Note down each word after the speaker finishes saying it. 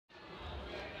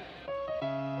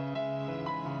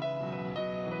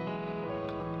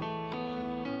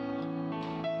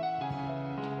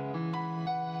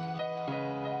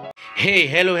Hey,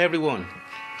 hello everyone.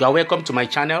 You are welcome to my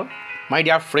channel, my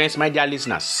dear friends, my dear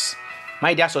listeners,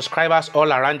 my dear subscribers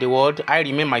all around the world. I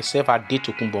remain myself at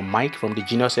Dgeniusfx Mike from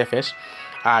Dgeniusfx.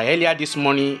 Earlier this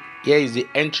morning, here is the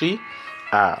entry.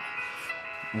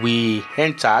 We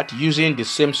entered using the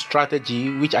same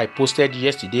strategy which I posted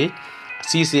yesterday,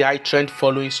 CCI trend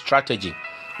following strategy.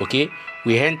 Okay,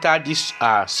 we entered this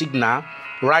signal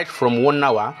right from 1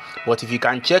 hour, but if you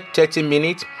can check 30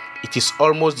 minutes, it is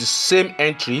almost the same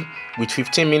entry with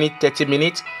 15 minutes, 30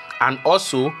 minutes, and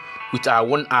also with our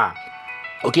 1 hour.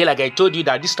 Okay, like I told you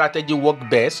that this strategy worked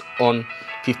best on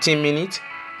 15 minutes,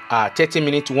 30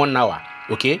 minutes, 1 hour.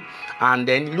 Okay, and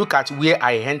then look at where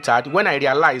I entered when I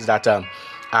realized that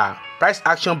price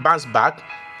action bounced back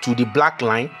to the black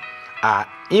line,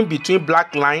 in between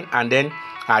black line and then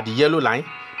the yellow line,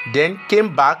 then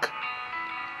came back.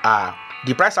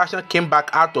 The price action came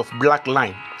back out of black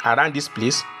line around this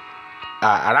place.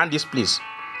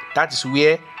 That is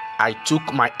where I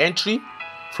took my entry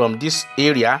from this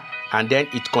area, and then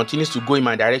it continues to go in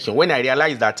my direction. When I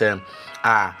realized that it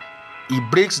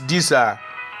breaks this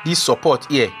support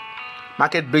here,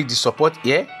 market breaks the support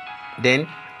here, then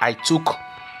I took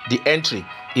the entry.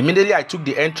 Immediately I took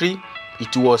the entry,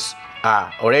 it was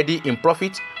already in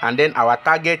profit, and then our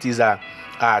target is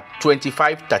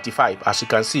 25.35. As you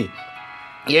can see,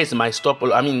 here is my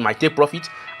my take profit.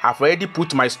 I've already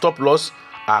put my stop loss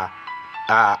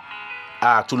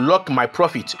to lock my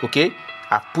profit. Okay,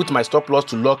 I've put my stop loss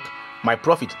to lock my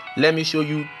profit. Let me show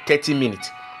you 30 minutes,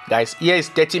 guys. Here is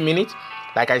 30 minutes.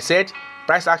 Like I said,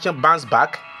 price action bounced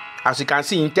back. As you can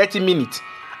see, in 30 minutes,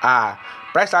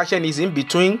 price action is in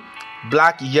between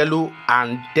black, yellow,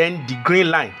 and then the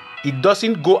green line. It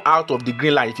doesn't go out of the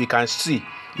green line. If you can see,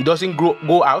 it doesn't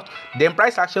go out. Then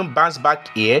price action bounced back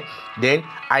here. Then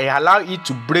I allow it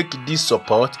to break this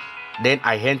support. Then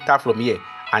I enter from here,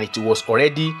 and it was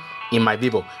already in my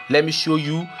favor. Let me show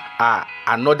you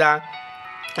another.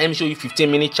 Let me show you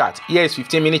 15-minute chart. Here is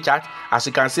 15-minute chart. As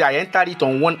you can see, I entered it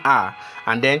on 1 hour,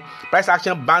 and then price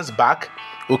action bounced back.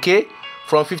 Okay,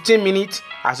 from 15 minutes,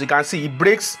 as you can see, it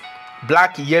breaks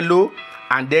black, yellow,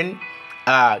 and then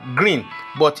green.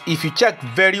 But if you check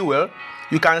very well,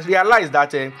 you can realize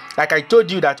that like I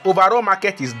told you, that overall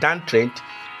market is downtrend.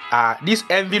 This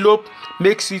envelope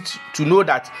makes it to know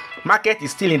that market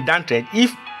is still in downtrend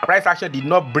if price action did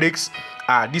not break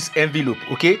this envelope.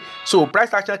 Okay, so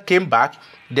price action came back,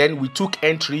 then we took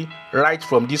entry right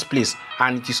from this place,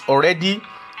 and it is already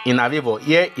in our favor.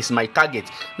 Here is my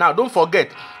target. Now don't forget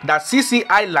that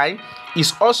CCI line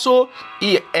is also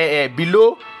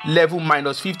below level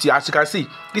 -50. As you can see,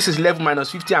 this is level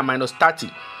 -50 and -30.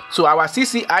 So our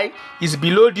CCI is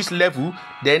below this level.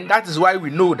 Then that is why we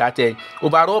know that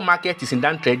overall market is in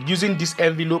downtrend using this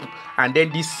envelope and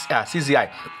then this CCI.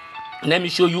 Let me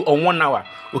show you on 1 hour.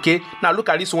 Okay, now look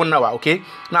at this 1 hour. Okay,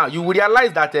 now you will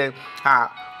realize that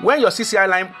when your CCI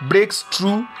line breaks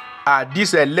through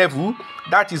this level,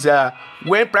 that is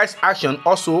when price action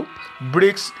also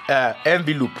breaks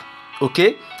envelope.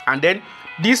 Okay, and then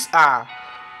this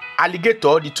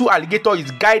alligator, the two alligator,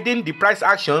 is guiding the price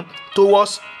action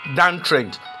towards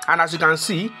downtrend. And as you can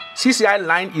see, CCI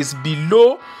line is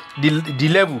below the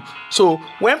level. So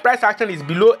when price action is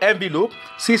below envelope,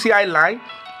 CCI line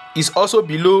is also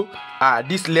below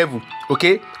this level.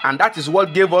 Okay, and that is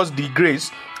what gave us the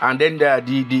grace and then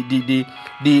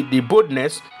the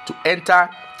boldness to enter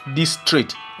this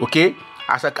trade. Okay,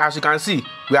 as you can see,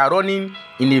 we are running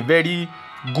in a very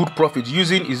good profit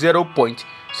using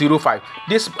 0.05.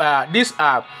 This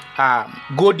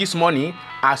gold this morning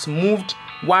has moved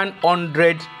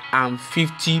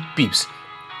 150 pips.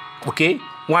 Okay,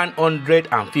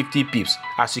 150 pips,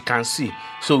 as you can see.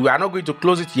 So we are not going to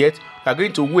close it yet. We are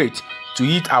going to wait to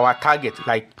hit our target.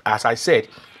 Like as I said,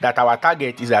 that our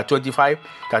target is at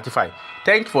 25.35.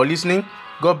 Thank you for listening.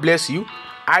 God bless you.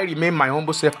 I remain my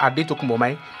humble self at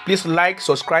Dgeniusfx. Please like,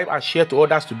 subscribe, and share to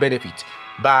others to benefit.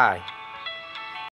 Bye.